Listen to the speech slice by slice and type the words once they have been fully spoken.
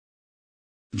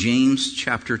James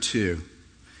chapter 2.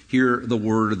 Hear the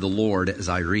word of the Lord as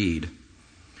I read.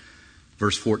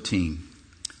 Verse 14.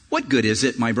 What good is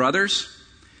it, my brothers,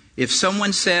 if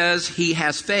someone says he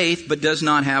has faith but does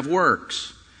not have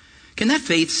works? Can that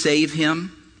faith save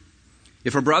him?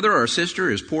 If a brother or a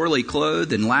sister is poorly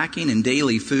clothed and lacking in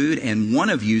daily food, and one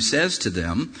of you says to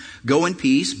them, "Go in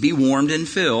peace, be warmed and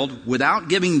filled," without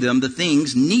giving them the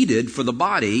things needed for the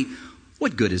body,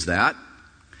 what good is that?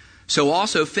 So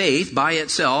also faith by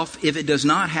itself, if it does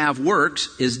not have works,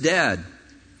 is dead.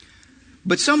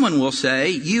 But someone will say,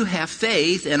 "You have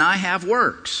faith and I have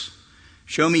works.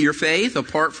 Show me your faith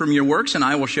apart from your works, and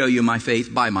I will show you my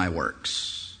faith by my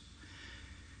works."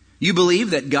 You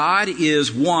believe that God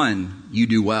is one, you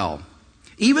do well.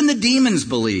 Even the demons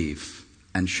believe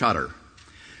and shudder.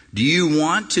 Do you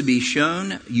want to be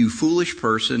shown, you foolish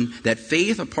person, that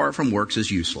faith apart from works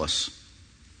is useless?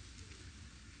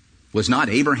 Was not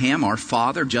Abraham, our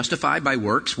father, justified by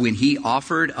works when he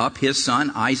offered up his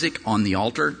son Isaac on the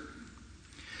altar?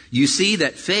 You see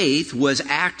that faith was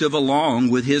active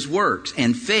along with his works,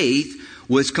 and faith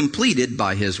was completed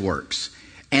by his works.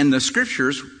 And the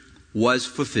scriptures was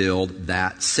fulfilled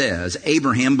that says,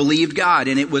 Abraham believed God,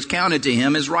 and it was counted to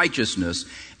him as righteousness,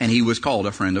 and he was called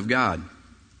a friend of God.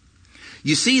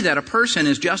 You see that a person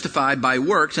is justified by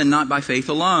works and not by faith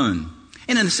alone.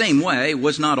 And in the same way,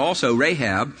 was not also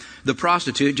Rahab, the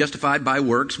prostitute, justified by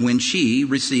works when she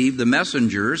received the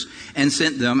messengers and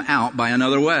sent them out by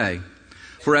another way?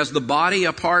 For as the body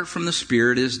apart from the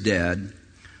spirit is dead,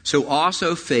 so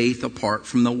also faith apart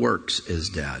from the works is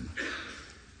dead.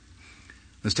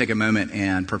 Let's take a moment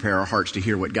and prepare our hearts to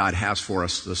hear what God has for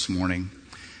us this morning.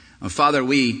 Father,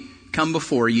 we come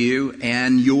before you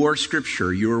and your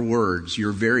scripture, your words,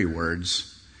 your very words.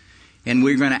 And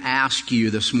we're going to ask you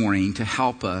this morning to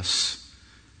help us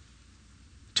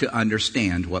to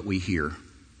understand what we hear.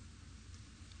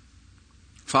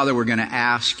 Father, we're going to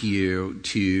ask you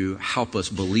to help us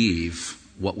believe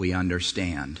what we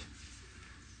understand.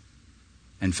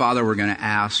 And Father, we're going to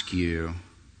ask you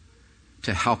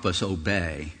to help us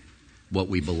obey what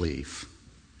we believe.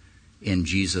 In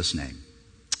Jesus' name,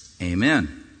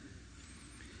 amen.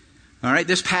 All right,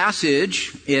 this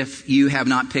passage, if you have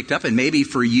not picked up, and maybe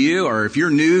for you, or if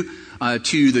you're new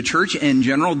to the church in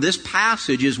general, this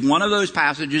passage is one of those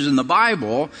passages in the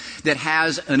Bible that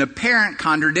has an apparent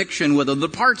contradiction with other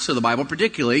parts of the Bible,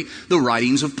 particularly the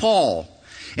writings of Paul.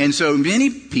 And so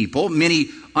many people, many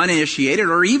uninitiated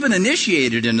or even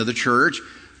initiated into the church,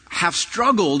 have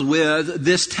struggled with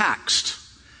this text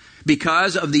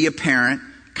because of the apparent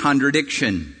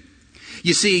contradiction.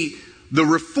 You see, the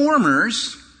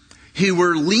reformers who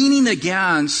were leaning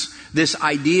against this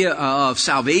idea of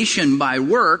salvation by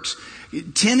works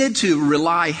tended to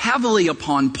rely heavily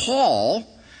upon Paul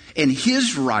and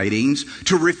his writings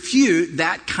to refute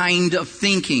that kind of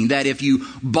thinking, that if you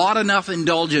bought enough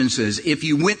indulgences, if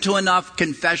you went to enough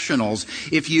confessionals,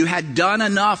 if you had done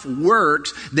enough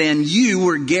works, then you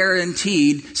were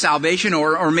guaranteed salvation,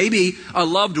 or maybe a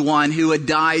loved one who had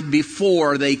died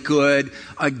before they could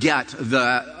get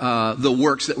the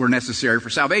works that were necessary for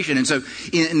salvation. And so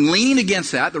in leaning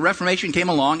against that, the Reformation came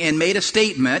along and made a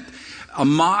statement, a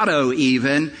motto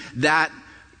even, that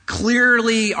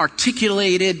clearly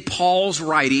articulated Paul's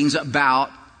writings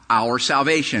about our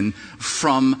salvation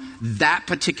from that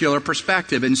particular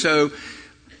perspective. And so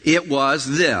it was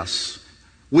this: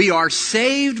 we are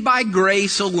saved by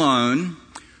grace alone,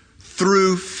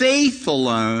 through faith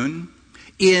alone,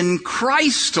 in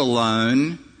Christ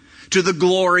alone, to the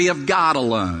glory of God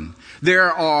alone.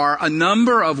 There are a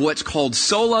number of what's called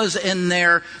solas in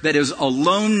there, that is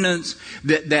aloneness,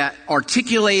 that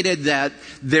articulated that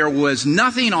there was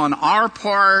nothing on our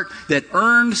part that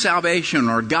earned salvation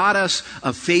or got us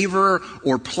a favor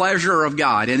or pleasure of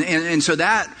God. And so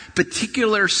that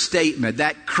particular statement,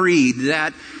 that creed,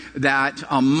 that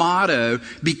motto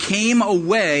became a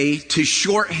way to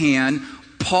shorthand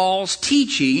Paul's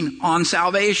teaching on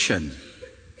salvation.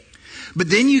 But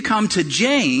then you come to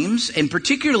James, and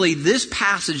particularly this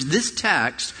passage, this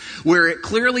text, where it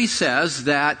clearly says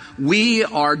that we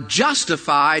are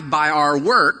justified by our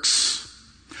works.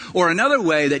 Or another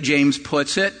way that James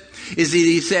puts it is that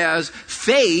he says,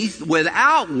 faith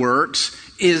without works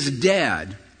is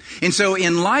dead. And so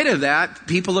in light of that,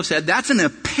 people have said that's an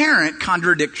apparent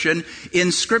contradiction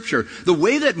in Scripture. The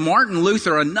way that Martin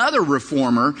Luther, another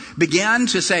reformer, began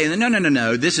to say,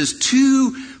 no, this is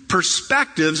two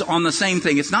perspectives on the same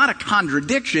thing. It's not a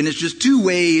contradiction. It's just two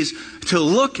ways to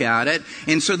look at it.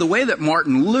 And so the way that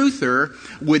Martin Luther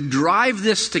would drive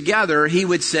this together, he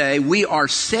would say, we are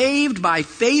saved by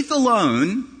faith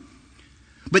alone,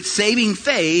 but saving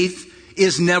faith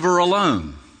is never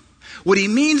alone. What he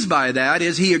means by that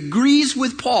is he agrees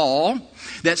with Paul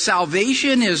that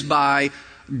salvation is by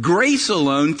grace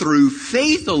alone, through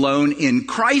faith alone, in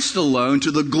Christ alone,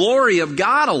 to the glory of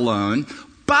God alone.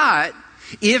 But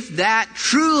if that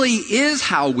truly is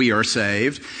how we are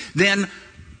saved, then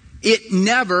it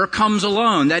never comes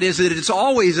alone. That is, that it's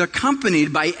always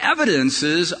accompanied by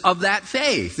evidences of that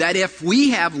faith. That if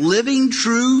we have living,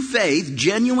 true faith,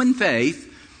 genuine faith,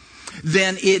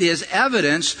 then it is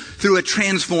evidenced through a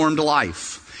transformed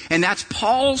life. And that's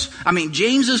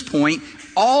James's point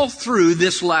all through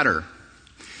this letter.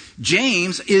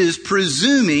 James is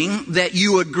presuming that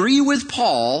you agree with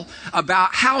Paul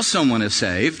about how someone is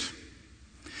saved.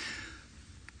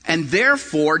 And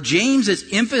therefore, James is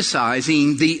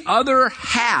emphasizing the other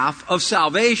half of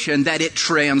salvation, that it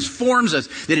transforms us,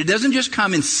 that it doesn't just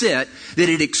come and sit, that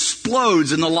it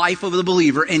explodes in the life of the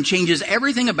believer and changes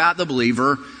everything about the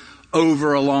believer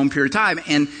over a long period of time.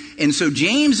 And so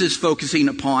James is focusing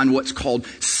upon what's called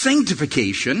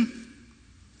sanctification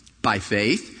by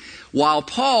faith, while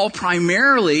Paul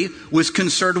primarily was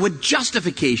concerned with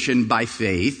justification by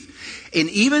faith. And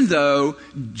even though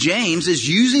James is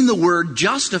using the word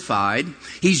justified,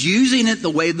 he's using it the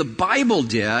way the Bible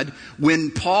did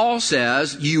when Paul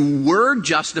says, you were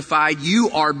justified, you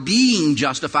are being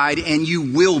justified, and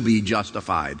you will be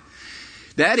justified.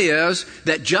 That is,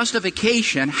 that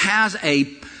justification has a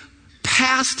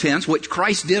past tense, which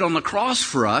Christ did on the cross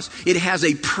for us. It has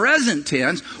a present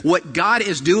tense, what God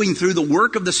is doing through the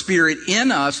work of the Spirit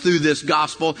in us through this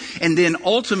gospel. And then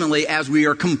ultimately, as we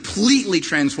are completely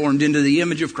transformed into the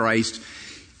image of Christ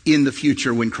in the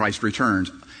future when Christ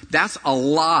returns. That's a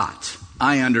lot.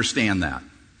 I understand that.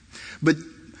 But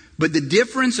the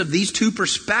difference of these two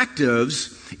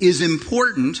perspectives is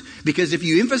important, because if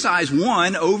you emphasize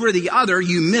one over the other,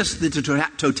 you miss the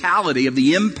totality of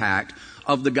the impact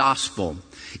of the gospel.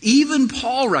 Even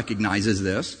Paul recognizes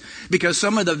this, because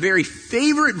some of the very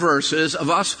favorite verses of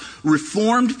us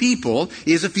Reformed people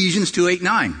is Ephesians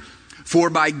 2:8-9. For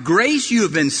by grace you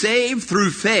have been saved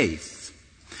through faith.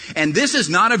 And this is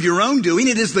not of your own doing,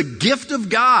 it is the gift of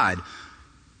God,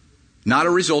 not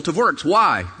a result of works.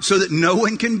 Why? So that no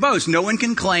one can boast. No one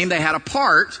can claim they had a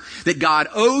part, that God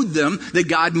owed them, that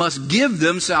God must give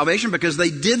them salvation because they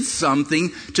did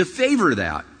something to favor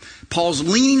that. Paul's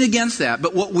leaning against that.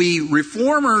 But what we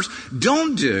Reformers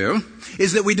don't do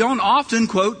is that we don't often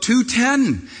quote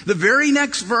 2:10, the very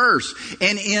next verse.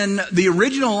 And in the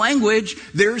original language,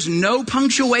 there's no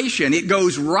punctuation. It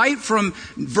goes right from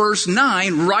verse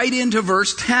 9 right into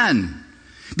verse 10,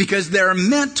 because they're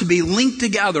meant to be linked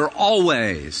together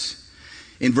always.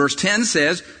 In verse 10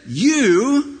 says,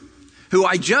 you, who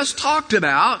I just talked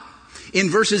about in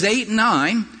verses 8 and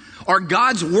 9, are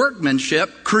God's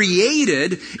workmanship,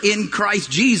 created in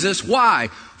Christ Jesus. Why?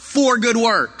 For good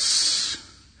works,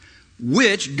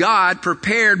 which God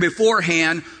prepared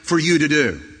beforehand for you to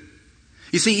do.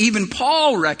 You see, even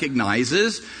Paul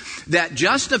recognizes that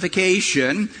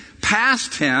justification,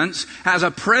 past tense, has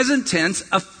a present tense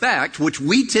effect, which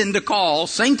we tend to call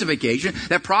sanctification,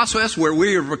 that process where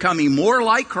we are becoming more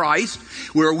like Christ,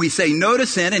 where we say no to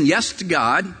sin and yes to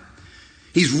God.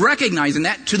 He's recognizing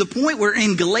that, to the point where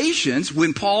in Galatians,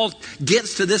 when Paul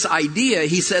gets to this idea,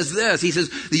 he says this. He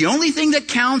says, the only thing that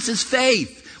counts is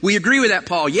faith. We agree with that,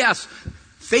 Paul. Yes,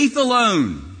 faith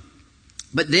alone.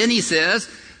 But then he says,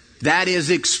 that is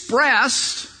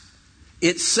expressed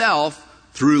itself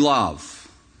through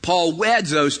love. Paul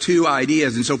weds those two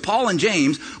ideas. And so Paul and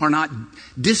James are not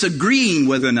disagreeing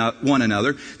with one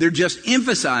another. They're just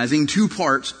emphasizing two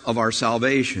parts of our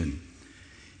salvation.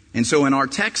 And so in our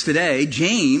text today,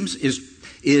 James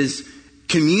is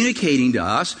communicating to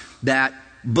us that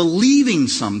believing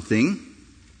something,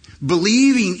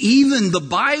 believing even the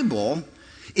Bible,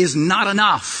 is not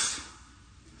enough.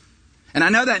 And I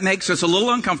know that makes us a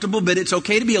little uncomfortable, but it's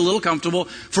okay to be a little comfortable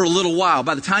for a little while.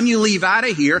 By the time you leave out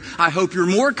of here, I hope you're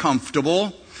more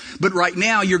comfortable. But right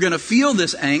now, you're going to feel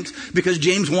this angst because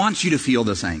James wants you to feel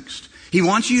this angst. He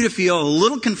wants you to feel a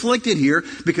little conflicted here,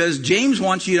 because James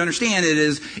wants you to understand it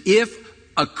is, if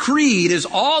a creed is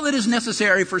all that is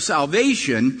necessary for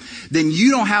salvation, then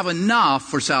you don't have enough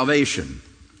for salvation.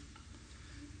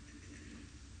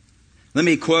 Let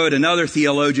me quote another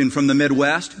theologian from the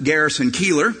Midwest, Garrison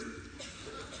Keillor.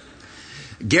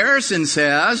 Garrison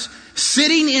says,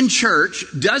 sitting in church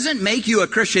doesn't make you a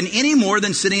Christian any more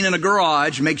than sitting in a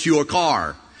garage makes you a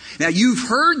car. Now, you've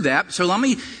heard that, so let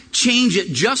me change it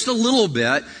just a little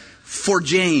bit for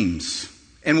James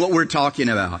and what we're talking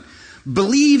about.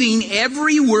 Believing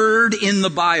every word in the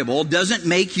Bible doesn't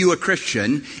make you a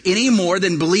Christian any more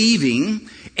than believing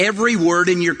every word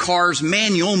in your car's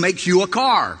manual makes you a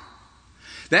car.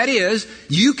 That is,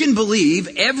 you can believe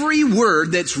every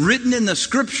word that's written in the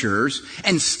Scriptures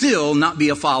and still not be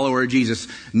a follower of Jesus,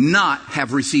 not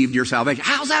have received your salvation.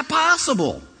 How's that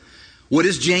possible? What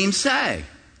does James say?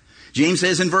 James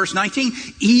says in verse 19,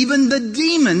 even the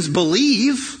demons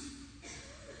believe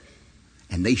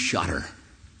and they shudder.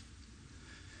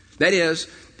 That is,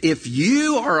 if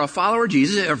you are a follower of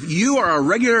Jesus, if you are a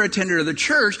regular attender of the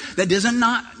church, that does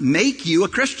not make you a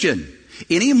Christian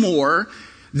any more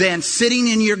than sitting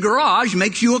in your garage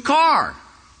makes you a car.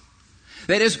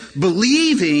 That is,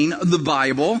 believing the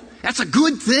Bible, that's a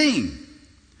good thing.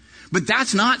 But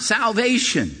that's not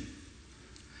salvation.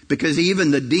 Because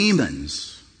even the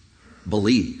demons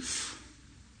believe.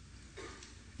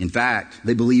 In fact,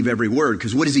 they believe every word.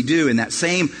 Because what does he do? In that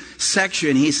same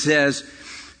section, he says,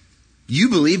 you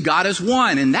believe God is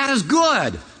one, and that is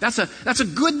good. That's a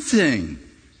good thing.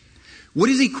 What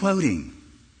is he quoting?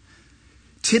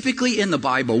 Typically in the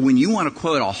Bible, when you want to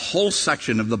quote a whole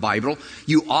section of the Bible,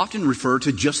 you often refer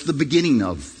to just the beginning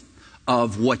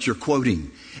of what you're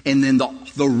quoting. And then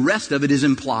the rest of it is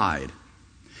implied.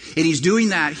 And he's doing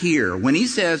that here. When he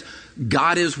says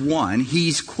God is one,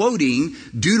 he's quoting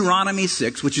Deuteronomy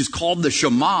 6, which is called the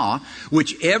Shema,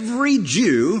 which every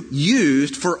Jew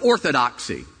used for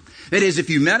orthodoxy. That is, if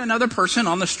you met another person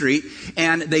on the street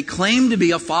and they claim to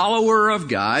be a follower of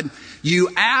God, you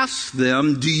ask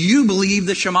them, do you believe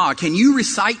the Shema? Can you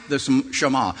recite the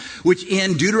Shema? Which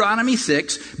in Deuteronomy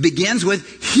 6 begins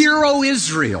with, Hear, O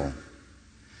Israel,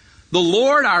 the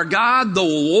Lord our God, the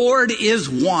Lord is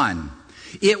one.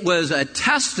 It was a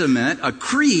testament, a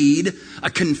creed, a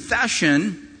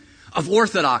confession of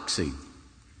orthodoxy.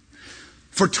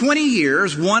 For 20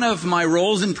 years, one of my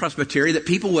roles in Presbytery that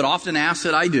people would often ask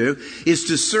that I do is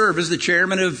to serve as the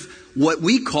chairman of what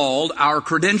we called our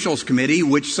Credentials Committee,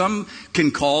 which some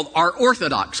can call our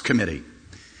Orthodox Committee.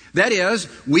 That is,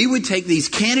 we would take these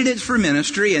candidates for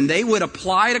ministry and they would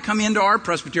apply to come into our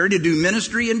presbytery to do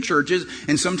ministry in churches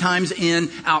and sometimes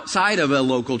outside of a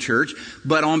local church,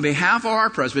 but on behalf of our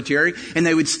presbytery, and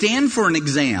they would stand for an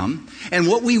exam, and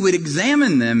what we would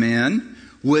examine them in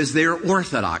was their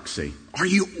orthodoxy. Are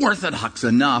you orthodox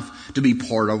enough to be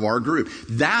part of our group?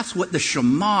 That's what the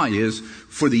Shema is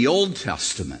for the Old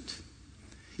Testament.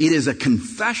 It is a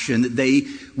confession that they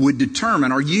would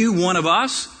determine, are you one of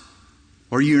us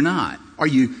or you're not? Are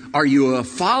you a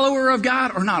follower of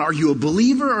God or not? Are you a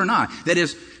believer or not? That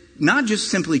is, not just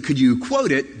simply could you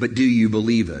quote it, but do you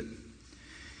believe it?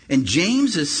 And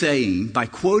James is saying, by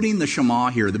quoting the Shema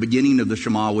here, the beginning of the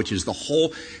Shema, which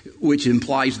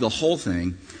implies the whole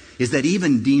thing, is that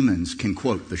even demons can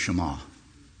quote the Shema.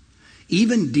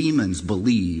 Even demons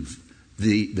believe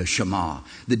the Shema.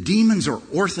 The demons are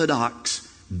orthodox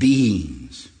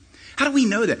beings. How do we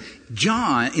know that?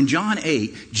 In John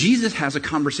 8, Jesus has a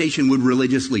conversation with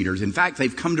religious leaders. In fact,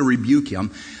 they've come to rebuke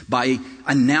him by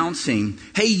announcing,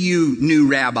 hey, you new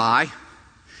rabbi,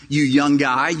 you young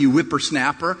guy, you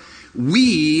whippersnapper,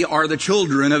 we are the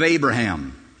children of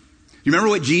Abraham. You remember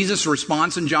what Jesus'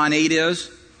 response in John 8 is?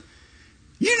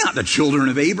 You're not the children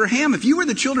of Abraham. If you were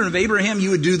the children of Abraham, you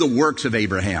would do the works of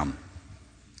Abraham.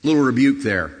 Little rebuke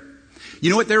there. You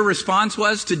know what their response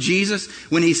was to Jesus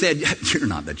when he said, you're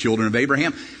not the children of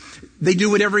Abraham? They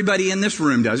do what everybody in this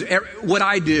room does. What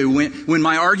I do when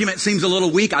my argument seems a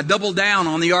little weak, I double down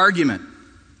on the argument.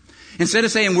 Instead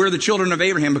of saying we're the children of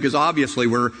Abraham, because obviously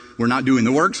we're not doing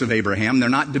the works of Abraham. They're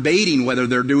not debating whether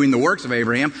they're doing the works of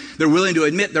Abraham. They're willing to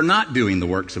admit they're not doing the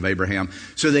works of Abraham.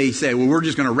 So they say, well, we're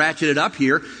just going to ratchet it up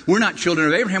here. We're not children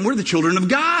of Abraham. We're the children of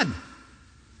God.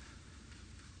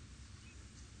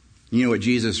 You know what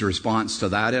Jesus' response to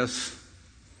that is?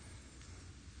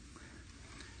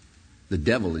 The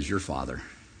devil is your father.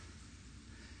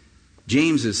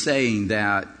 James is saying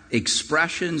that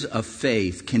expressions of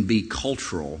faith can be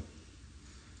cultural,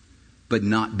 but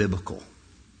not biblical.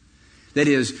 That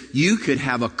is, you could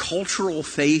have a cultural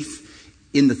faith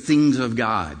in the things of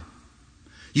God.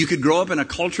 You could grow up in a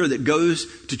culture that goes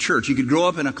to church. You could grow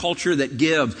up in a culture that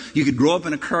gives. You could grow up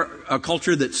in a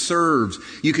culture that serves.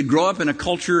 You could grow up in a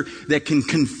culture that can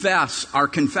confess our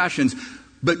confessions,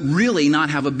 but really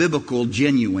not have a biblical,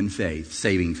 genuine faith,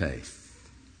 saving faith.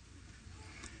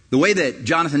 The way that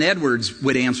Jonathan Edwards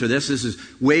would answer this is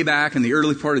way back in the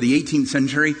early part of the 18th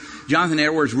century. Jonathan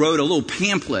Edwards wrote a little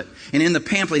pamphlet, and in the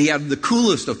pamphlet he had the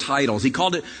coolest of titles. He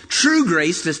called it True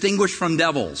Grace Distinguished from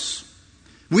Devils.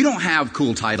 We don't have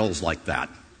cool titles like that.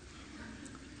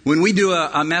 When we do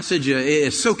a message,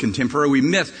 it's so contemporary, we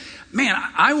miss. Man,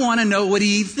 I want to know what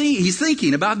he's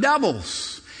thinking about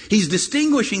devils. He's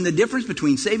distinguishing the difference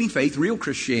between saving faith, real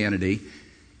Christianity,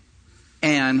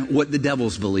 and what the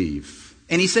devils believe.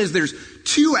 And he says there's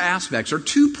two aspects or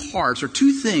two parts or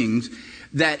two things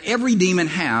that every demon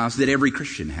has that every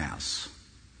Christian has.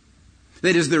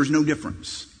 That is, there's no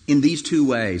difference in these two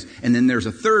ways. And then there's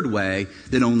a third way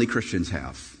that only Christians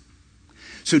have.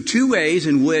 So two ways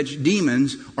in which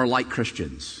demons are like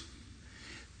Christians.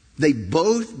 They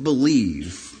both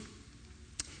believe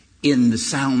in the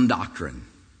sound doctrine.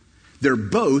 They're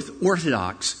both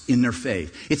orthodox in their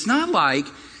faith. It's not like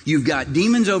you've got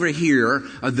demons over here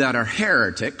that are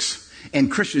heretics and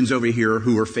Christians over here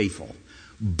who are faithful.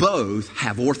 Both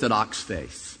have orthodox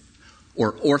faith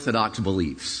or orthodox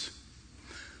beliefs.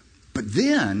 But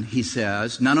then, he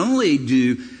says, not only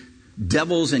do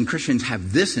devils and Christians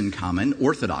have this in common,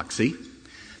 orthodoxy,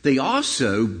 they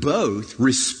also both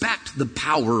respect the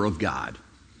power of God.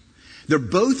 They're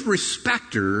both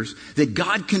respecters that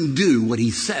God can do what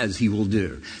he says he will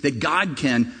do. That God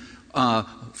can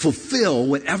fulfill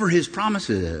whatever his promise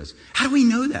is. How do we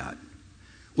know that?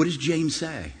 What does James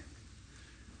say?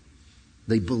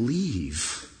 They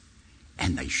believe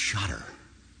and they shudder.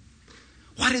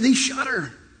 Why do they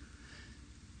shudder?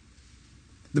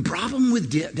 The problem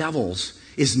with devils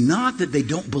is not that they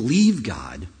don't believe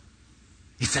God.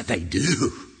 It's that they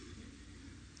do.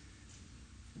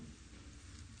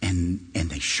 And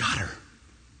they shudder.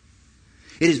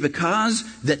 It is because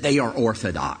that they are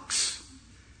orthodox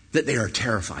that they are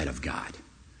terrified of God.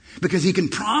 Because he can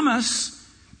promise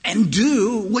and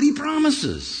do what he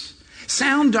promises.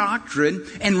 Sound doctrine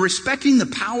and respecting the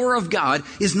power of God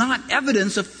is not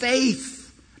evidence of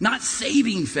faith, not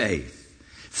saving faith.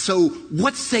 So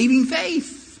what's saving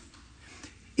faith?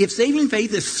 If saving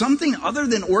faith is something other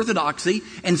than orthodoxy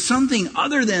and something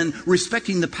other than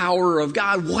respecting the power of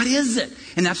God, what is it?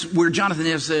 And that's where Jonathan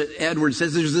Edwards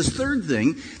says there's this third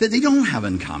thing that they don't have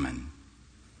in common.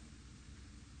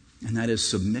 And that is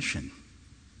submission.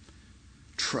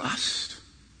 Trust.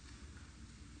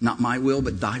 Not my will,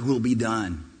 but thy will be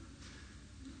done.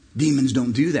 Demons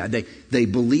don't do that. They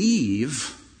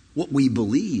believe what we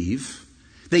believe.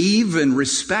 They even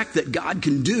respect that God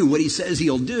can do what he says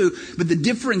he'll do. But the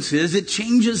difference is it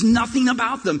changes nothing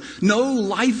about them. No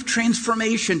life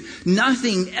transformation.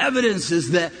 Nothing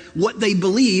evidences that what they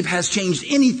believe has changed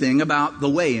anything about the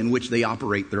way in which they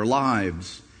operate their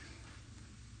lives.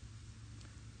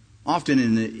 Often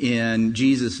in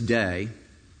Jesus' day,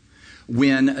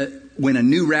 when a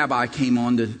new rabbi came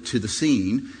to the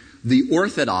scene, the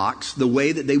Orthodox, the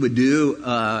way that they would do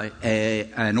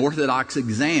an Orthodox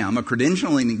exam, a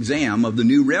credentialing exam of the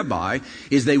new rabbi,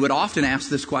 is they would often ask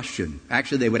this question.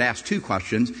 Actually, they would ask two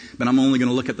questions, but I'm only going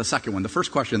to look at the second one. The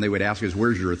first question they would ask is,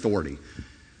 where's your authority?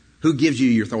 Who gives you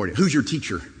your authority? Who's your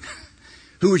teacher?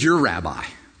 Who is your rabbi?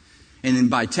 And then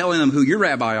by telling them who your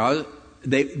rabbi is,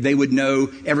 they would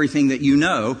know everything that you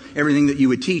know, everything that you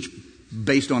would teach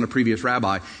based on a previous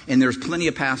rabbi. And there's plenty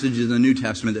of passages in the New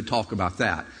Testament that talk about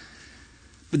that.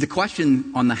 But the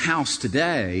question on the house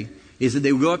today is that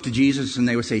they would go up to Jesus and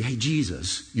they would say, hey,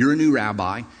 Jesus, you're a new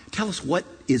rabbi. Tell us what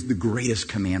is the greatest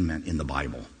commandment in the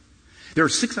Bible. There are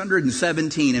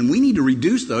 617, and we need to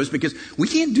reduce those because we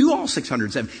can't do all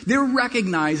 607. They're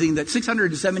recognizing that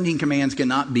 617 commands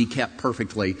cannot be kept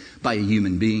perfectly by a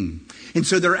human being. And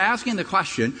so they're asking the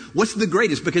question, what's the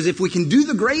greatest? Because if we can do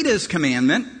the greatest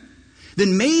commandment,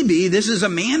 then maybe this is a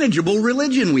manageable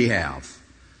religion we have.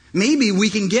 Maybe we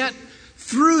can get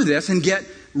through this and get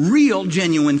real,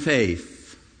 genuine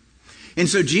faith. And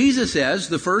so Jesus says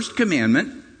the first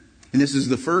commandment, and this is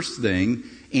the first thing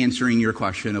answering your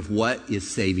question of what is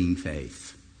saving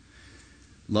faith.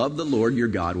 Love the Lord your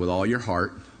God with all your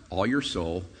heart, all your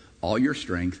soul, all your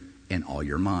strength, and all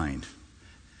your mind.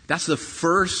 That's the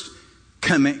first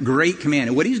great command.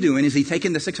 And what he's doing is he's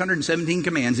taking the 617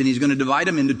 commands and he's going to divide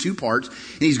them into two parts.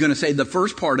 And he's going to say the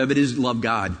first part of it is love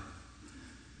God.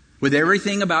 With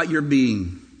everything about your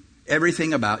being.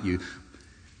 Everything about you.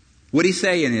 What he's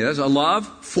saying is a love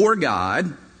for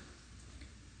God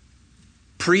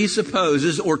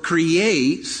presupposes or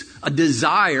creates a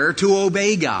desire to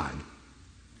obey God.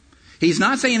 He's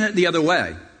not saying it the other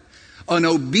way. An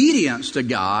obedience to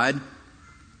God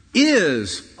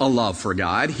is a love for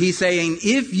God. He's saying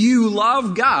if you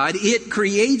love God, it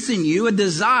creates in you a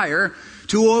desire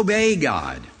to obey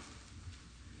God.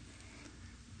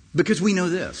 Because we know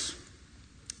this.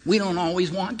 We don't always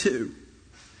want to.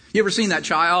 You ever seen that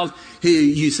child who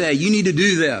you say, you need to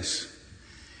do this?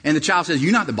 And the child says,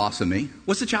 you're not the boss of me.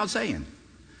 What's the child saying?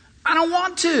 I don't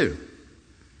want to.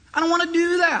 I don't want to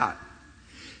do that.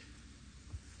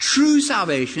 True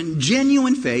salvation,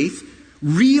 genuine faith,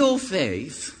 real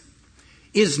faith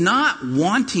is not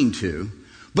wanting to,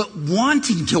 but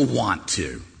wanting to want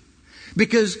to.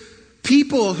 Because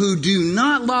People who do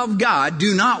not love God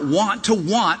do not want to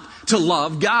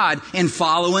love God and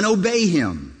follow and obey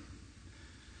Him.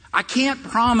 I can't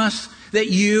promise that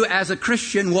you as a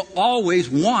Christian will always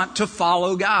want to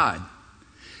follow God.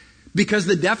 Because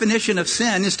the definition of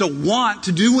sin is to want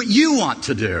to do what you want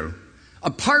to do,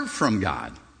 apart from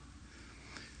God.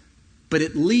 But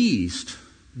at least,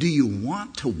 do you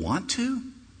want to?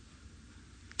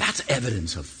 That's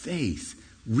evidence of faith.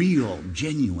 Real,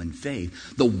 genuine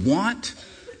faith. The want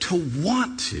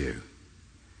to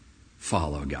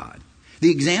follow God.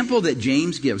 The example that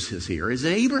James gives us here is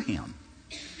Abraham.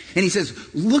 And he says,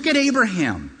 look at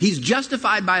Abraham. He's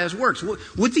justified by his works.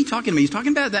 What's he talking about? He's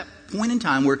talking about that point in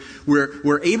time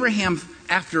where Abraham,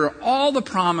 after all the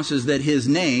promises that his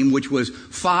name, which was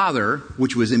father,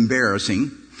 which was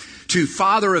embarrassing, to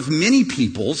father of many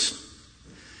peoples,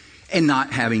 and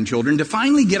not having children, to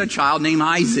finally get a child named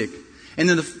Isaac. And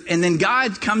then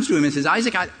God comes to him and says,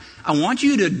 Isaac, I want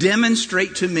you to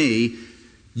demonstrate to me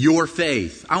your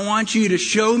faith. I want you to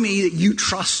show me that you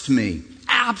trust me.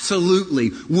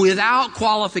 Absolutely. Without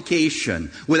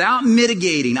qualification. Without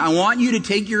mitigating. I want you to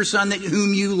take your son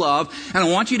whom you love, and I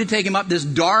want you to take him up this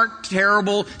dark,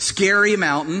 terrible, scary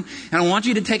mountain, and I want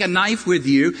you to take a knife with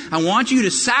you. I want you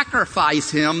to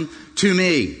sacrifice him to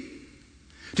me.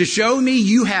 To show me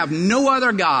you have no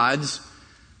other gods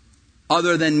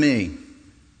other than me.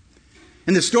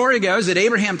 And the story goes that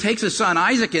Abraham takes his son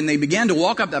Isaac and they begin to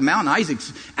walk up the mountain.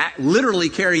 Isaac's literally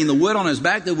carrying the wood on his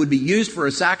back that would be used for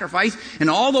a sacrifice. And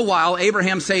all the while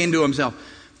Abraham's saying to himself,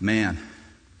 man,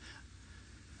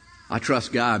 I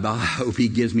trust God, but I hope He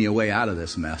gives me a way out of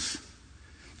this mess.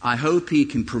 I hope He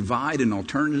can provide an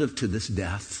alternative to this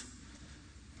death.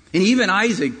 And even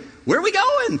Isaac, where are we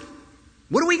going?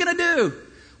 What are we going to do?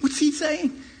 What's he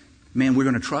saying? Man, we're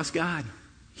going to trust God.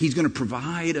 He's going to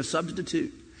provide a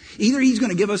substitute. Either He's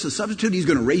going to give us a substitute, He's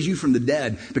going to raise you from the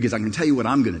dead, because I can tell you what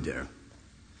I'm going to do.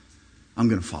 I'm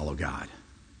going to follow God.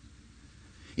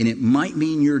 And it might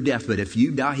mean your death, but if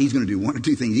you die, He's going to do one or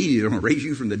two things. He's either going to raise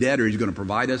you from the dead, or He's going to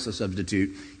provide us a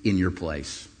substitute in your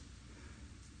place.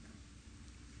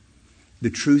 The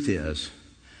truth is,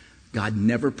 God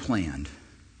never planned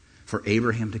for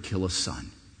Abraham to kill his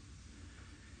son.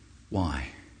 Why?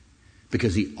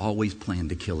 Because He always planned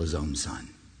to kill His own son.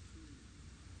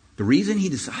 The reason He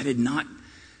decided not,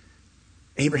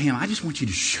 Abraham, I just want you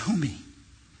to show me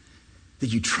that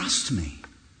you trust me.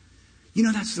 You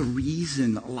know, that's the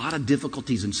reason a lot of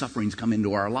difficulties and sufferings come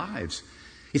into our lives.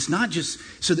 It's not just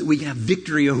so that we can have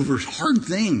victory over hard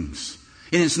things.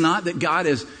 And it's not that God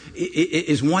is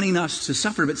wanting us to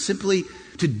suffer, but simply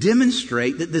to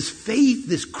demonstrate that this faith,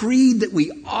 this creed that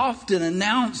we often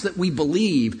announce that we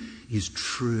believe is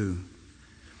true.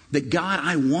 That God,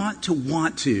 I want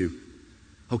to.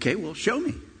 Okay, well, show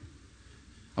me.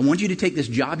 I want you to take this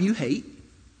job you hate.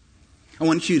 I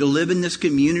want you to live in this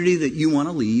community that you want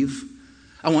to leave.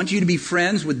 I want you to be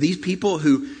friends with these people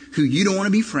who you don't want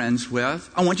to be friends with.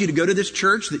 I want you to go to this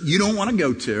church that you don't want to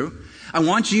go to. I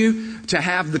want you to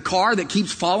have the car that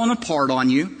keeps falling apart on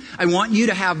you. I want you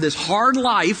to have this hard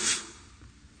life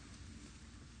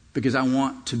because I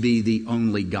want to be the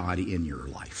only God in your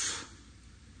life.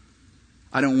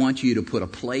 I don't want you to put a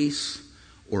place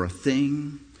or a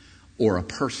thing or a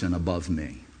person above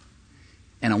me.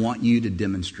 And I want you to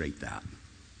demonstrate that.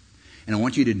 And I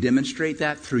want you to demonstrate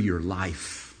that through your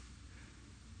life.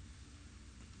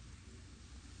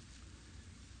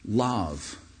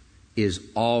 Love is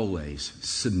always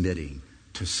submitting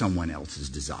to someone else's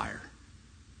desire.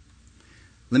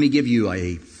 Let me give you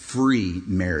a free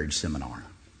marriage seminar.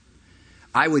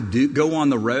 I would go on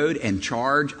the road and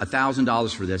charge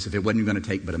 $1,000 for this if it wasn't going to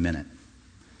take but a minute.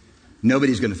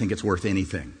 Nobody's going to think it's worth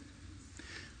anything.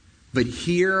 But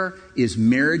here is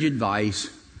marriage advice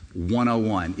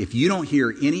 101. If you don't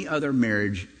hear any other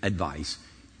marriage advice,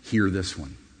 hear this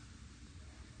one.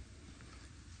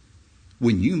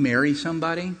 When you marry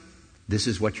somebody, this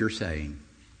is what you're saying.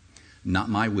 Not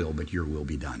my will, but your will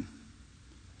be done.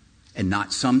 And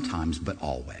not sometimes, but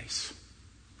always.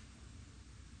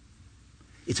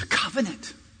 It's a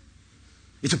covenant.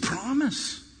 It's a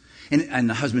promise. And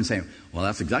the husband saying, well,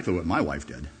 that's exactly what my wife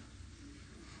did.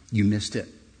 You missed it.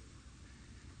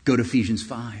 Go to Ephesians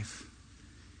 5.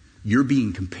 You're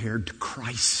being compared to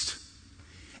Christ.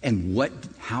 And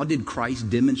how did Christ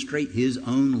demonstrate His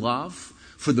own love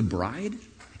for the bride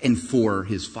and for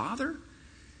His Father?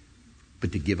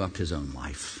 But to give up His own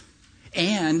life.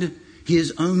 And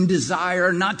His own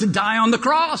desire not to die on the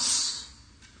cross.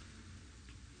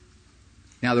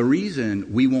 Now, the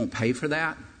reason we won't pay for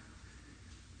that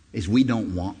is we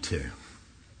don't want to.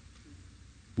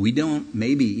 We don't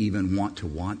maybe even want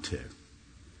to.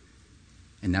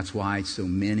 And that's why so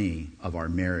many of our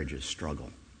marriages struggle.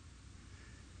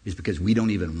 Is because we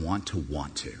don't even want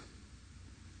to.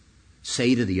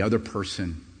 Say to the other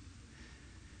person,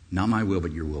 not my will,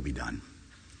 but your will be done.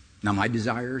 Not my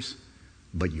desires,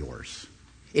 but yours.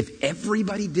 If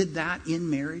everybody did that in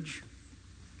marriage,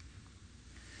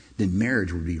 then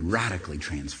marriage would be radically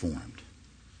transformed.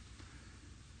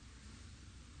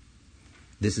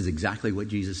 This is exactly what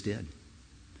Jesus did.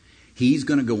 He's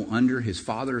going to go under his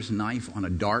Father's knife on a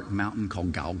dark mountain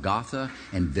called Golgotha,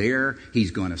 and there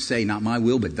he's going to say, not my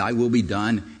will, but thy will be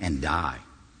done, and die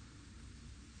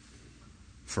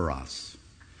for us.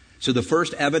 So the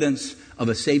first evidence of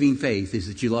a saving faith is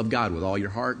that you love God with all your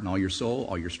heart and all your soul,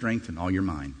 all your strength and all your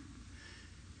mind.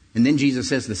 And then Jesus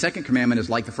says the second commandment is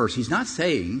like the first. He's not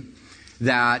saying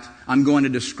that I'm going to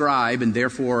describe and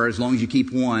therefore as long as you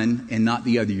keep one and not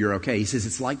the other, you're okay. He says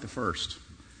it's like the first.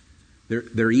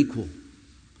 They're equal.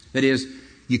 That is,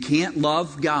 you can't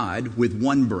love God with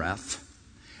one breath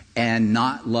and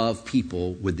not love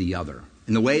people with the other.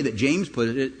 And the way that James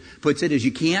puts it is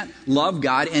you can't love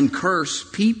God and curse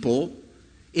people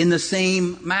in the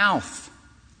same mouth.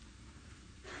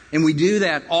 And we do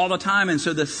that all the time. And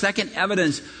so the second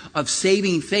evidence of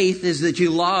saving faith is that you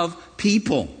love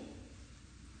people.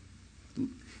 And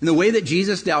the way that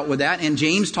Jesus dealt with that, and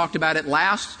James talked about it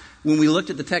when we looked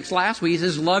at the text last week, he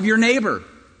says, love your neighbor.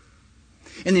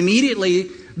 And immediately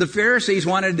the Pharisees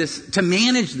wanted to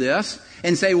manage this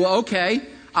and say, well, okay,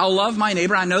 I'll love my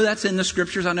neighbor. I know that's in the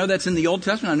scriptures. I know that's in the Old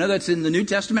Testament. I know that's in the New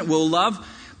Testament. We'll love,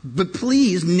 but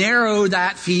please narrow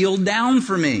that field down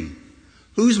for me.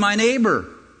 Who's my neighbor?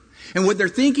 And what they're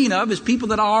thinking of is people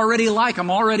that I already like.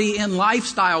 I'm already in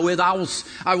lifestyle with. I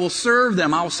will serve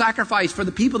them. I will sacrifice for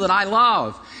the people that I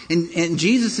love. And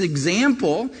Jesus'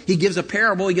 example, he gives a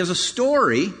parable. He gives a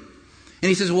story. And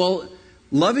he says, well,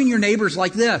 loving your neighbors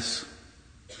like this.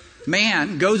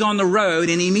 Man goes on the road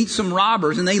and he meets some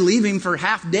robbers and they leave him for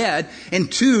half dead.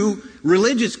 And two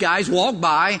religious guys walk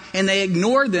by and they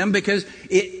ignore them because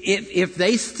if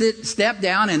they step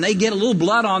down and they get a little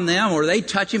blood on them or they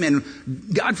touch him and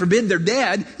God forbid they're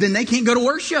dead, then they can't go to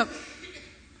worship.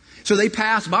 So they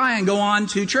pass by and go on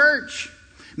to church.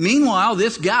 Meanwhile,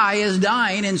 this guy is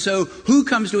dying, and so who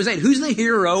comes to his aid? Who's the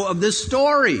hero of this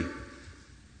story?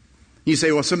 You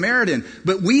say, well, Samaritan.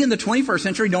 But we in the 21st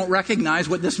century don't recognize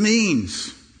what this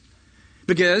means.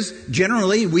 Because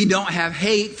generally we don't have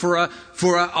hate for a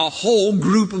whole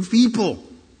group of people.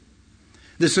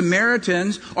 The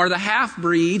Samaritans are the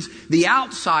half-breeds, the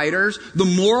outsiders, the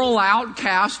moral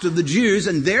outcast of the Jews,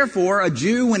 and therefore a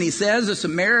Jew, when he says a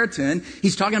Samaritan,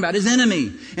 he's talking about his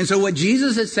enemy. And so what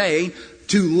Jesus is saying,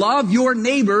 to love your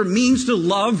neighbor means to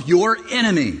love your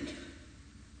enemy.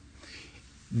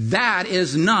 That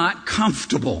is not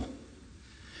comfortable.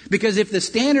 Because if the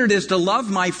standard is to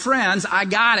love my friends, I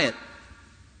got it.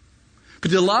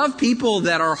 But to love people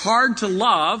that are hard to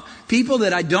love, people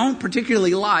that I don't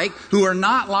particularly like, who are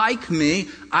not like me,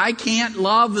 I can't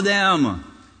love them. I'm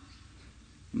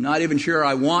not even sure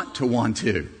I want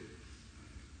to.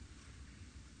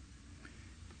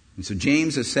 And so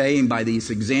James is saying by these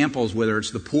examples, whether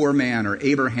it's the poor man or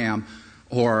Abraham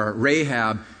or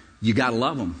Rahab, you got to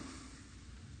love them.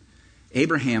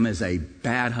 Abraham is a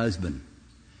bad husband.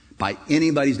 By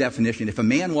anybody's definition, if a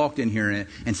man walked in here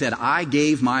and said, I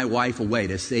gave my wife away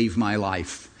to save my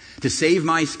life, to save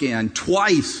my skin,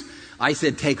 twice, I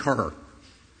said, take her.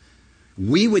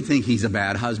 We would think he's a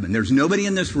bad husband. There's nobody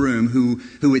in this room who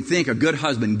would think a good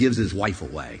husband gives his wife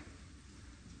away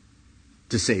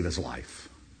to save his life.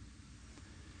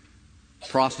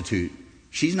 Prostitute.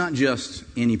 She's not just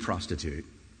any prostitute.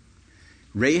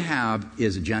 Rahab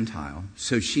is a Gentile,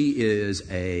 so she is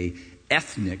a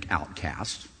ethnic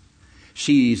outcast.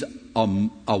 She's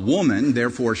a woman,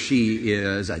 therefore she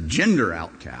is a gender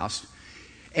outcast.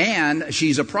 And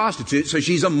she's a prostitute, so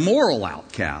she's a moral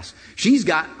outcast. She's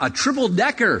got a triple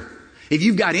decker. If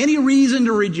you've got any reason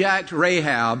to reject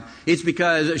Rahab, it's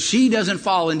because she doesn't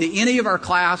fall into any of our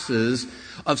classes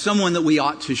of someone that we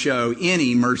ought to show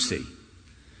any mercy.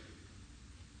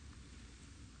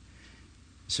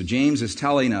 So James is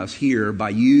telling us here,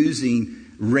 by using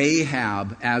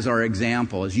Rahab as our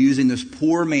example, is using this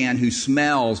poor man who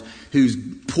smells, who's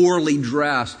poorly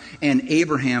dressed, and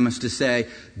Abraham is to say,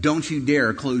 don't you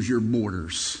dare close your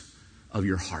borders of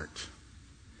your heart.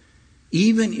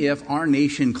 Even if our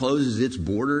nation closes its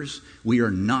borders, we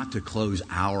are not to close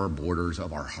our borders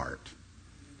of our heart.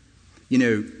 You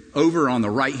know, over on the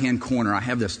right-hand corner, I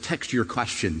have this text your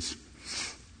questions.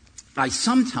 I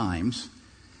sometimes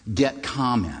get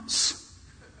comments.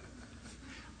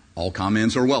 All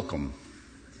comments are welcome.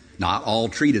 Not all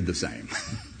treated the same.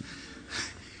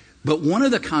 But one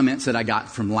of the comments that I got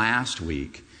from last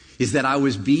week is that I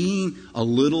was being a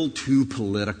little too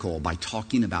political by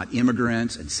talking about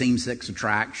immigrants and same-sex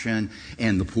attraction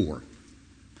and the poor.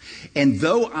 And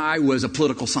though I was a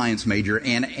political science major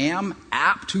and am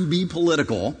apt to be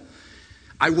political,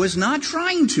 I was not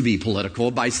trying to be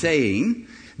political by saying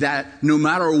that no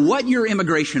matter what your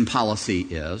immigration policy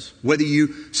is, whether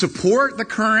you support the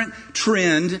current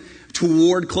trend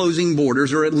toward closing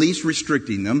borders or at least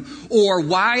restricting them, or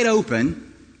wide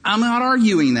open, I'm not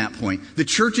arguing that point. The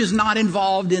church is not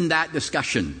involved in that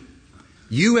discussion.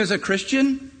 You as a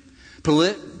Christian,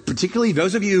 particularly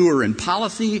those of you who are in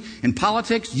policy and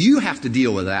politics, you have to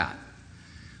deal with that.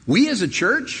 We as a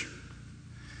church,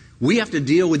 we have to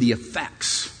deal with the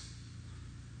effects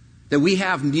that we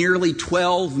have nearly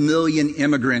 12 million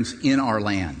immigrants in our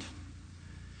land.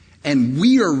 And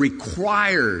we are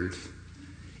required,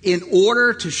 in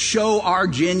order to show our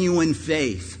genuine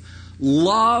faith,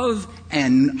 love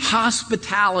and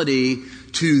hospitality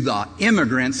to the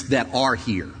immigrants that are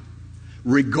here,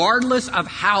 regardless of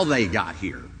how they got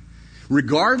here,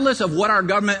 regardless of what our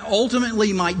government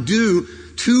ultimately might do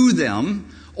to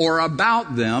them or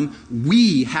about them.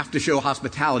 We have to show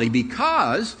hospitality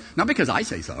because, not because I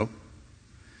say so,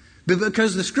 but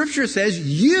because the Scripture says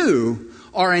you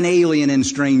are an alien and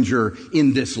stranger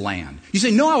in this land. You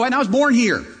say, no, I was born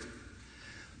here.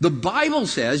 The Bible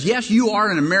says, yes, you are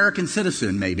an American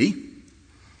citizen, maybe,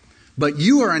 but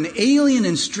you are an alien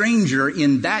and stranger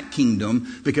in that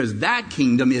kingdom because that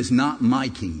kingdom is not my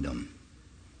kingdom.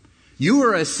 You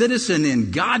are a citizen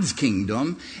in God's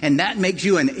kingdom, and that makes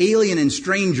you an alien and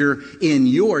stranger in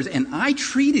yours. And I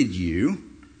treated you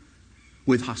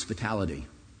with hospitality.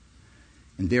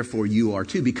 And therefore you are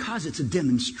too, because it's a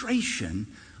demonstration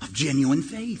of genuine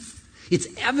faith. It's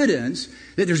evidence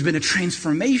that there's been a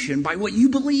transformation by what you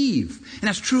believe. And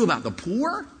that's true about the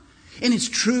poor, and it's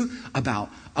true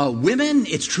about women,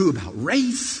 it's true about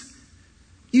race.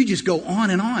 You just go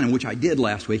on, which I did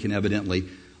last week, and evidently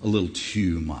a little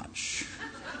too much.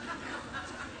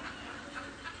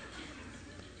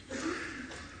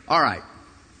 All right.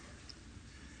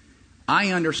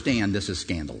 I understand this is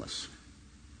scandalous.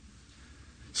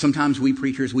 Sometimes we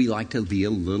preachers, we like to be a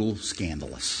little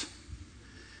scandalous.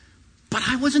 But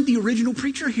I wasn't the original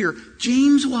preacher here.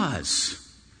 James was.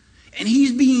 And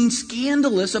he's being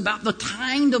scandalous about the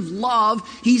kind of love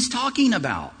he's talking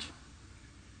about.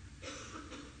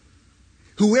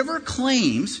 Whoever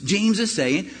claims, James is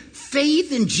saying,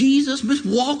 faith in Jesus must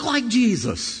walk like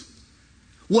Jesus.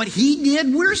 What he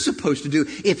did, we're supposed to do.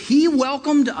 If he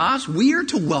welcomed us, we are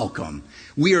to welcome.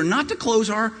 We are not to close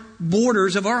our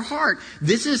borders of our heart.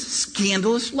 This is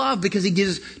scandalous love because he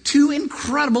gives two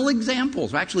incredible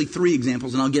examples. Actually, three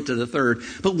examples, and I'll get to the third.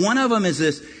 But one of them is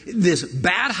this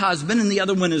bad husband, and the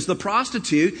other one is the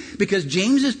prostitute, because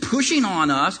James is pushing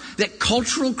on us that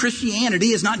cultural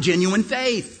Christianity is not genuine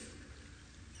faith.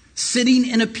 Sitting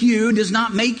in a pew does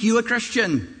not make you a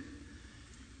Christian.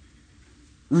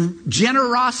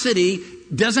 Generosity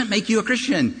doesn't make you a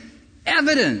Christian.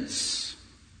 Evidence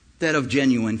that of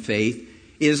genuine faith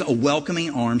is a welcoming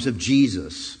arms of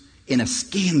Jesus in a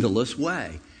scandalous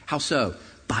way. How so?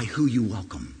 By who you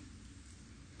welcome.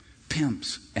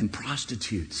 Pimps and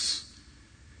prostitutes,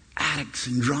 addicts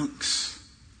and drunks,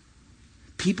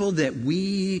 people that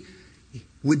we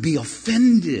would be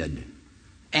offended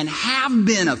and have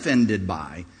been offended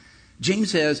by.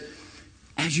 James says,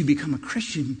 as you become a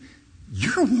Christian,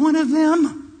 you're one of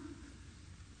them.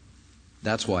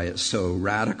 That's why it's so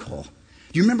radical.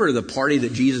 Do you remember the party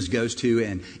that Jesus goes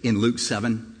to in Luke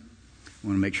 7? I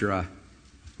want to make sure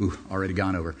already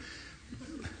gone over.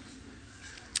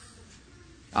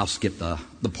 I'll skip the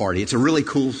party. It's a really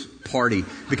cool party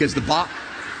because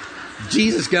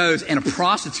Jesus goes and a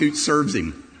prostitute serves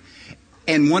him.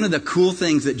 And one of the cool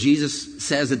things that Jesus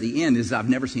says at the end is, I've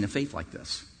never seen a faith like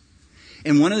this.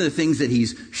 And one of the things that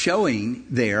he's showing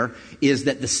there is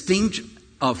that the stench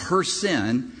of her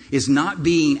sin is not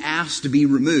being asked to be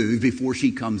removed before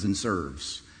she comes and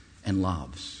serves and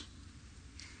loves.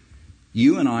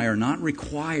 You and I are not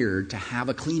required to have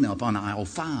a cleanup on aisle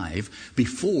 5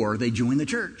 before they join the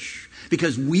church.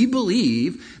 Because we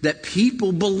believe that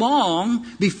people belong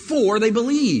before they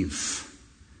believe.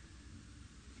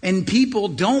 And people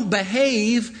don't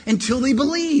behave until they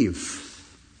believe.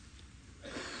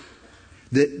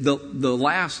 The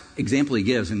last example he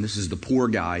gives, and this is the poor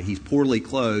guy, he's poorly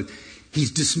clothed.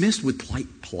 He's dismissed with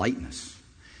politeness.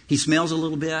 He smells a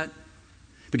little bit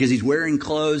because he's wearing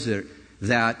clothes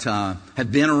that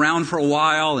have been around for a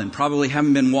while and probably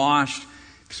haven't been washed,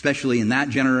 especially in that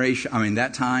generation,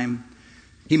 that time.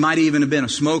 He might even have been a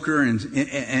smoker,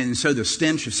 and so the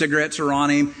stench of cigarettes are on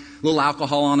him. a little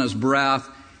alcohol on his breath.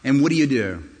 And what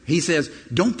do? He says,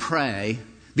 don't pray,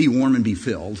 be warm and be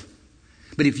filled.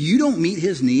 But if you don't meet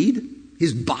his need,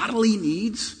 his bodily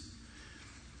needs,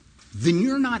 then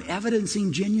you're not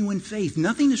evidencing genuine faith.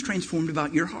 Nothing is transformed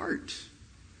about your heart.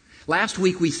 Last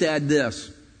week we said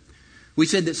this. We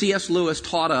said that C.S. Lewis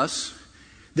taught us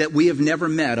that we have never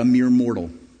met a mere mortal,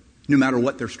 no matter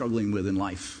what they're struggling with in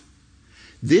life.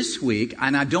 This week,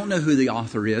 and I don't know who the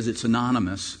author is, it's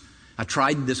anonymous. I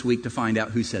tried this week to find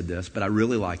out who said this, but I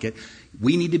really like it.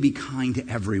 We need to be kind to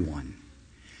everyone.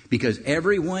 Because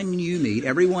everyone you meet,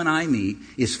 everyone I meet,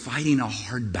 is fighting a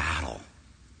hard battle.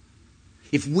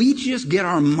 If we just get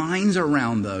our minds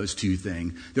around those two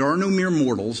things, there are no mere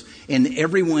mortals, and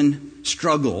everyone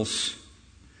struggles,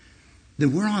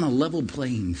 then we're on a level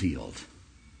playing field.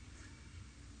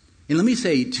 And let me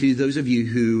say to those of you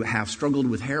who have struggled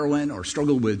with heroin or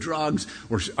struggled with drugs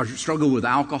or struggled with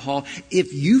alcohol,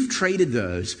 if you've traded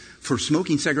those for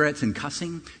smoking cigarettes and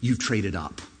cussing, you've traded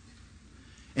up.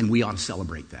 And we ought to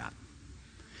celebrate that.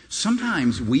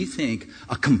 Sometimes we think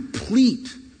a complete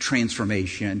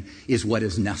transformation is what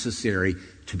is necessary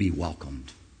to be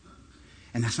welcomed.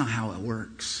 And that's not how it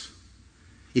works.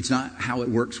 It's not how it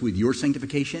works with your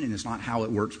sanctification, and it's not how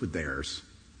it works with theirs.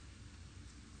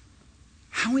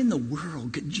 How in the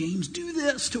world could James do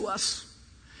this to us?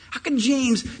 How could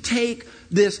James take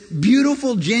this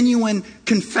beautiful, genuine,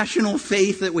 confessional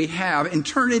faith that we have and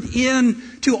turn it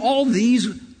into all these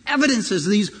evidences,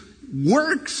 these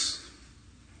works?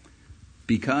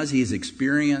 Because he has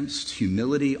experienced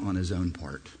humility on his own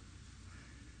part.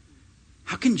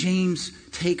 How can James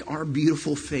take our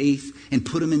beautiful faith and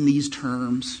put them in these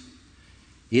terms?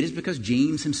 It is because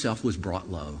James himself was brought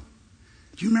low.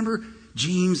 Do you remember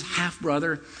James'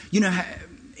 half-brother? You know,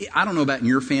 I don't know about in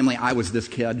your family. I was this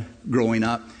kid growing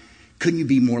up. Couldn't you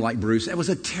be more like Bruce? That was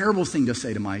a terrible thing to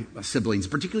say to my siblings,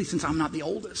 particularly since I'm not the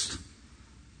oldest.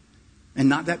 And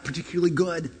not that particularly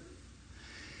good.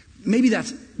 Maybe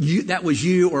that was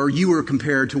you, or you were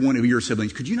compared to one of your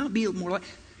siblings. Could you not be more like...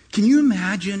 Can you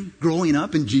imagine growing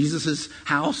up in Jesus'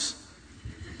 house?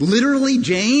 Literally,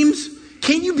 James?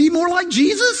 Can you be more like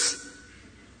Jesus?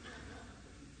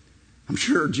 I'm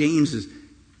sure James is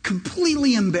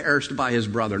completely embarrassed by his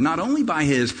brother. Not only by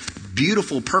his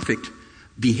beautiful, perfect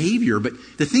behavior, but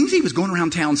the things he was going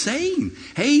around town saying.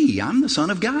 Hey, I'm the Son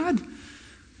of God.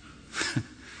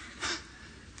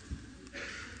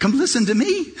 Come listen to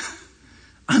me.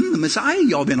 I'm the Messiah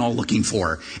y'all been all looking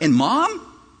for. And Mom,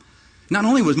 not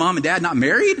only was Mom and Dad not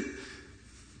married,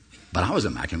 but I was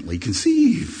immaculately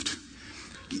conceived.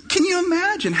 Can you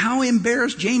imagine how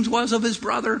embarrassed James was of his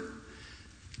brother?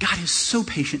 God is so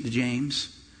patient to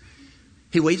James.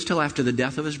 He waits till after the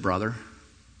death of his brother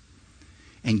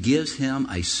and gives him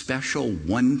a special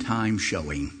one-time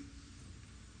showing.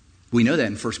 We know that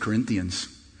in 1 Corinthians.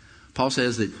 Paul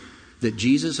says that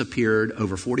Jesus appeared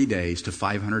over 40 days to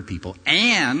 500 people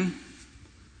and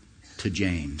to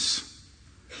James.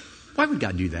 Why would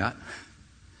God do that?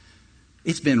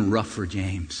 It's been rough for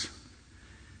James.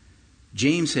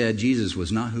 James said Jesus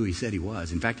was not who he said he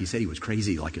was. In fact, he said he was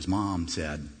crazy, like his mom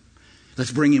said.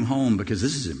 Let's bring him home because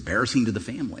this is embarrassing to the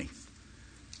family.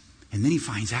 And then he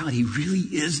finds out he really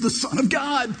is the Son of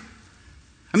God.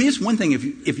 I mean, it's one thing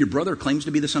if your brother claims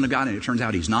to be the Son of God and it turns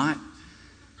out he's not.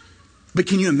 But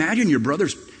can you imagine your brother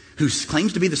who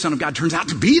claims to be the Son of God turns out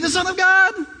to be the Son of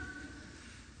God?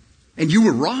 And you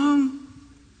were wrong?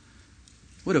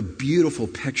 What a beautiful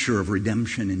picture of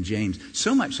redemption in James.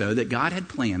 So much so that God had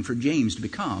planned for James to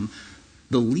become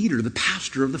the leader, the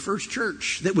pastor of the first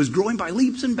church that was growing by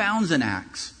leaps and bounds in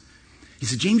Acts. He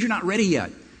said, James, you're not ready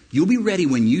yet. You'll be ready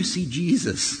when you see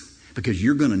Jesus because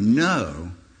you're going to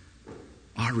know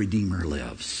our Redeemer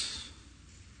lives.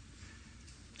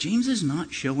 James is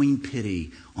not showing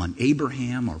pity on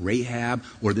Abraham or Rahab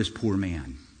or this poor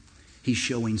man. He's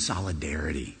showing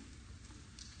solidarity.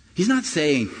 He's not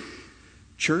saying,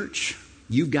 church,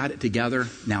 you've got it together.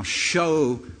 Now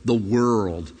show the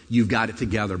world you've got it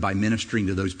together by ministering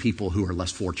to those people who are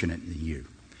less fortunate than you.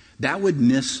 That would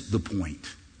miss the point.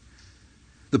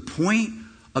 The point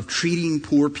of treating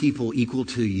poor people equal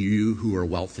to you who are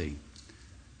wealthy.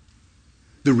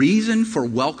 The reason for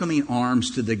welcoming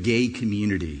arms to the gay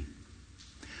community.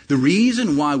 The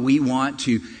reason why we want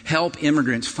to help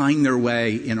immigrants find their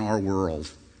way in our world.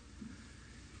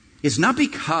 It's not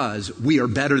because we are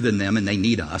better than them and they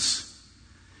need us.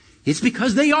 It's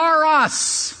because they are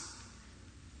us.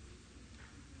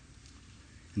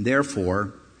 And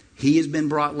therefore, he has been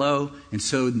brought low, and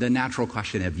so the natural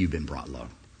question, have you been brought low?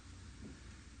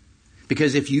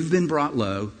 Because if you've been brought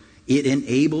low, it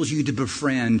enables you to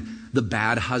befriend the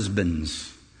bad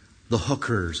husbands, the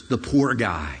hookers, the poor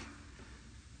guy.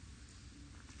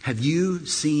 Have you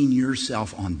seen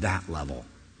yourself on that level?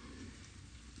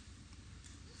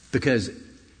 Because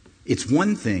it's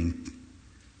one thing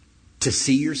to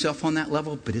see yourself on that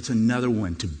level, but it's another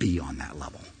one to be on that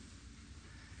level.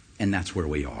 And that's where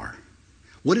we are.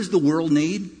 What does the world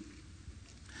need?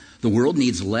 The world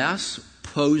needs less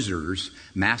posers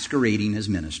masquerading as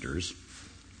ministers.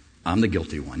 I'm the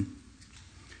guilty one.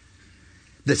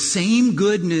 The same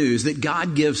good news that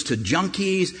God gives to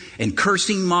junkies and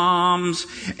cursing moms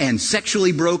and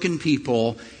sexually broken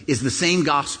people is the same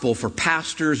gospel for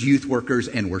pastors, youth workers,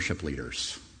 and worship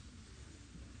leaders.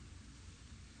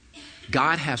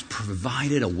 God has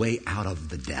provided a way out of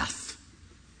the death.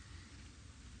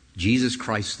 Jesus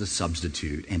Christ the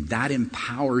substitute. And that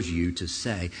empowers you to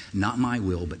say, not my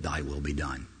will, but thy will be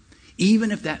done.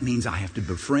 Even if that means I have to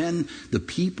befriend the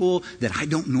people that I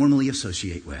don't normally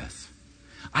associate with.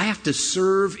 I have to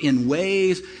serve in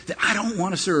ways that I don't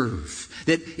want to serve,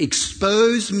 that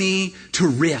expose me to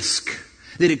risk,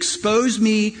 that expose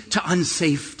me to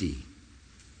unsafety.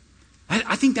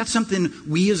 I think that's something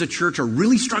we as a church are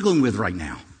really struggling with right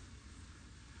now.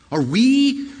 Are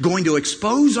we going to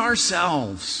expose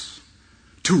ourselves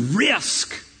to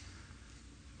risk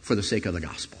for the sake of the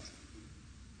gospel?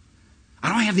 I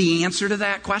don't have the answer to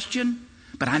that question,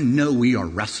 but I know we are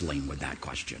wrestling with that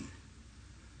question.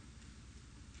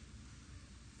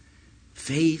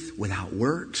 Faith without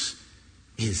works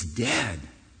is dead.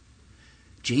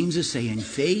 James is saying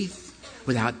faith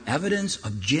without evidence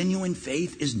of genuine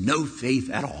faith is no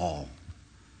faith at all.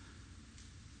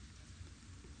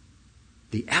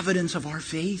 The evidence of our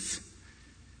faith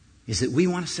is that we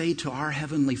want to say to our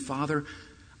Heavenly Father,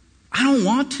 I don't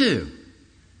want to.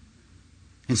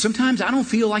 And sometimes I don't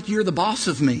feel like you're the boss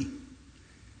of me,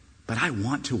 but I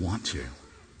want to.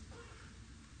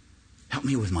 Help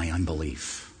me with my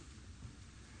unbelief.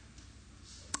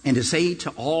 And to say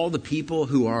to all the people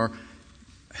who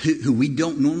we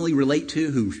don't normally relate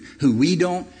to, who we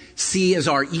don't see as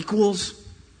our equals,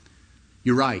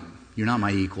 you're right. You're not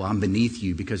my equal. I'm beneath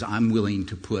you because I'm willing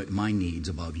to put my needs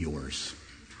above yours.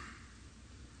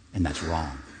 And that's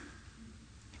wrong.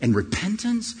 And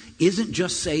repentance isn't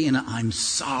just saying I'm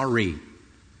sorry.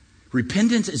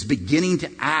 Repentance is beginning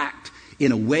to act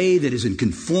in a way that is in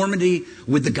conformity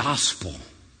with the gospel.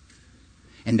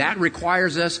 And that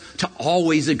requires us to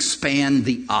always expand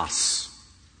the us.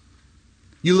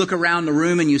 You look around the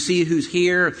room and you see who's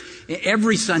here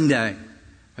every Sunday.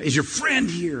 Is your friend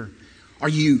here? Are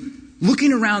you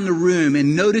looking around the room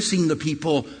and noticing the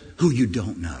people who you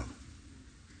don't know?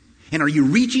 And are you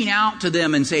reaching out to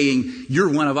them and saying, you're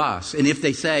one of us? And if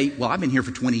they say, well, I've been here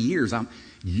for 20 years. I've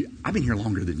been here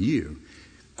longer than you.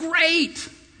 Great.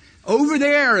 Over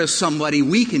there is somebody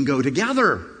we can go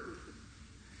together.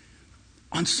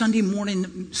 On Sunday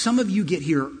morning, some of you get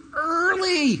here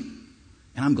early.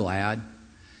 And I'm glad.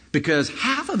 Because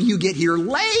half of you get here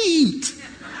late.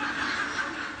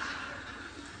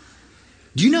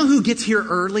 Do you know who gets here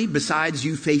early besides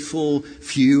you faithful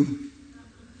few?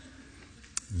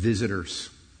 Visitors.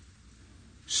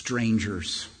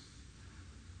 Strangers.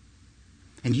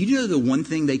 And you know the one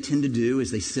thing they tend to do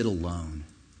is they sit alone.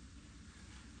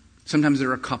 Sometimes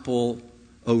they're a couple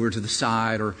over to the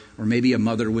side or maybe a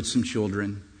mother with some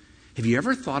children. Have you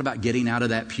ever thought about getting out of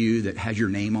that pew that has your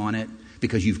name on it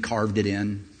because you've carved it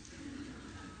in?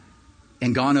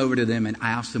 And gone over to them and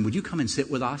asked them, would you come and sit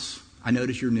with us? I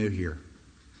notice you're new here.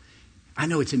 I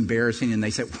know it's embarrassing. And they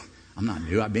say, I'm not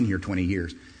new. I've been here 20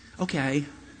 years. Okay.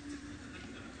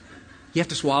 You have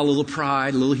to swallow a little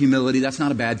pride, a little humility. That's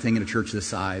not a bad thing in a church this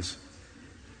size.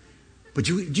 But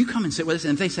would you come and sit with us?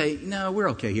 And if they say, no, we're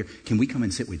okay here. Can we come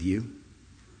and sit with you?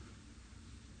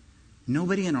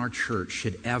 Nobody in our church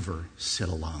should ever sit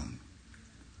alone.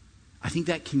 I think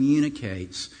that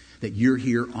communicates that you're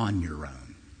here on your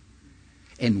own.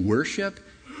 And worship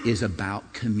is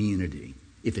about community,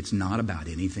 if it's not about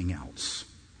anything else.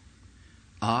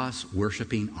 Us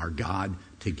worshiping our God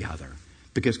together.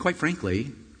 Because quite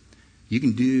frankly, you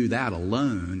can do that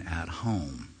alone at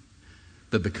home.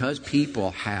 But because people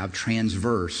have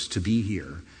transversed to be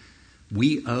here,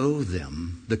 we owe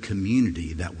them the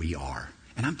community that we are.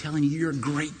 And I'm telling you, you're a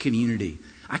great community.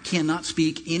 I cannot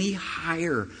speak any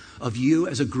higher of you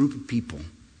as a group of people.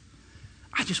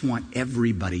 I just want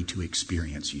everybody to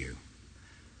experience you.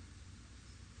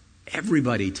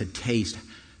 Everybody to taste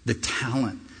the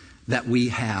talent that we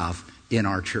have in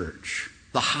our church.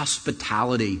 The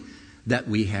hospitality that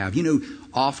we have. You know,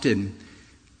 often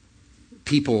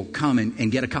people come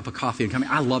and get a cup of coffee and come in.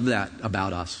 I love that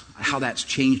about us. How that's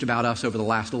changed about us over the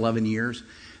last 11 years.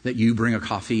 That you bring a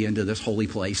coffee into this holy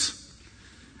place.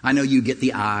 I know you get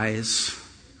the eyes.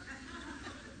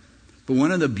 But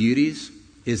one of the beauties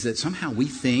is that somehow we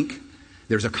think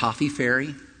there's a coffee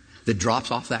fairy that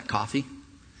drops off that coffee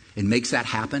and makes that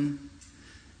happen.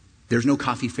 There's no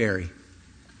coffee fairy.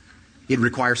 It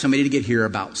requires somebody to get here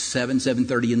about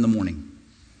 7:30 in the morning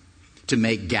to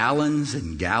make gallons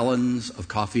and gallons of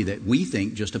coffee that we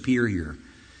think just appear here.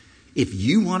 If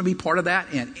you want to be part of that,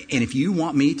 and if you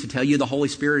want me to tell you the Holy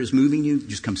Spirit is moving you,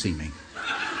 just come see me.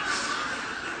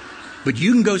 But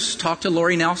you can go talk to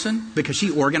Lori Nelson because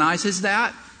she organizes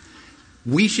that.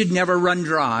 We should never run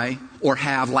dry or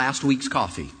have last week's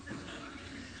coffee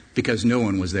because no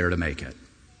one was there to make it.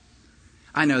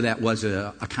 I know that was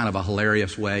a kind of a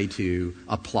hilarious way to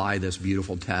apply this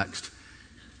beautiful text,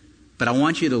 but I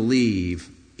want you to leave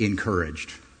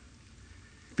encouraged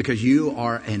because you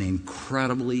are an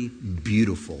incredibly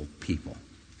beautiful people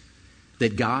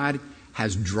that God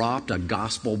has dropped a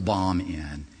gospel bomb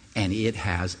in, and it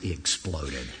has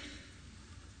exploded.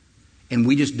 And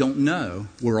we just don't know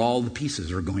where all the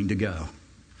pieces are going to go.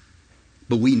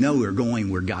 But we know we're going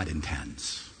where God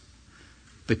intends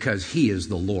because He is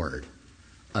the Lord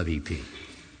of EP.